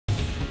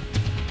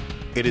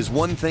It is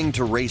one thing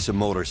to race a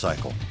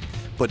motorcycle,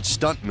 but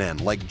stuntmen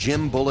like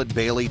Jim "Bullet"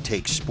 Bailey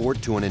take sport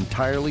to an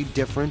entirely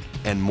different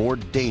and more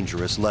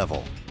dangerous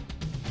level.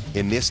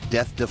 In this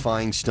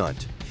death-defying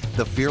stunt,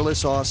 the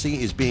fearless Aussie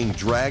is being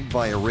dragged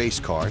by a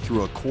race car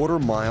through a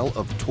quarter-mile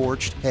of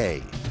torched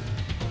hay.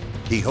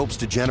 He hopes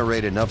to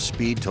generate enough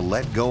speed to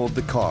let go of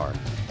the car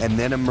and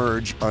then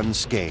emerge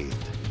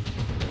unscathed.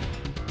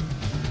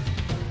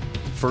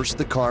 First,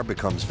 the car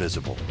becomes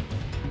visible.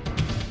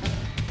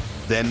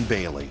 Then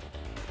Bailey.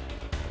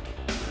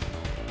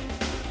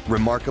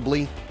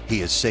 Remarkably,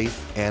 he is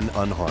safe and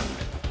unharmed.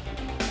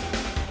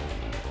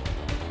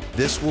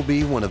 This will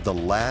be one of the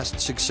last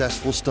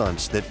successful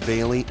stunts that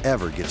Bailey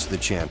ever gets the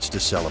chance to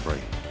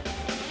celebrate.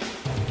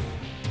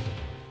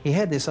 He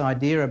had this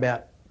idea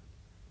about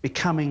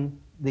becoming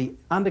the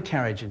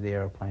undercarriage of the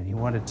aeroplane. He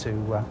wanted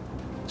to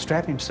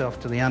strap himself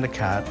to the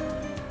undercart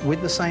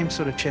with the same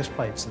sort of chest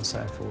plates and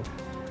so forth.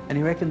 And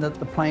he reckoned that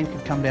the plane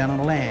could come down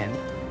and land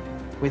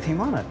with him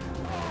on it.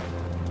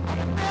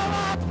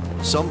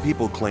 Some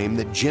people claim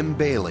that Jim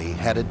Bailey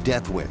had a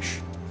death wish,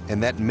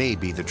 and that may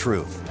be the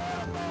truth.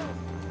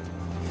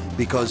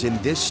 Because in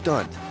this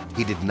stunt,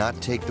 he did not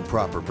take the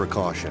proper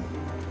precaution.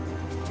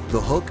 The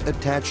hook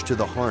attached to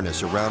the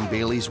harness around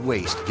Bailey's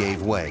waist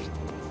gave way.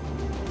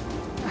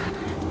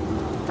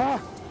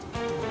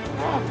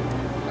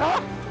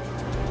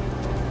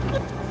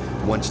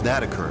 Once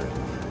that occurred,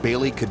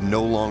 Bailey could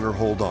no longer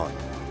hold on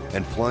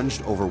and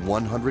plunged over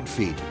 100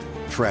 feet,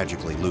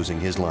 tragically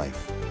losing his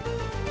life.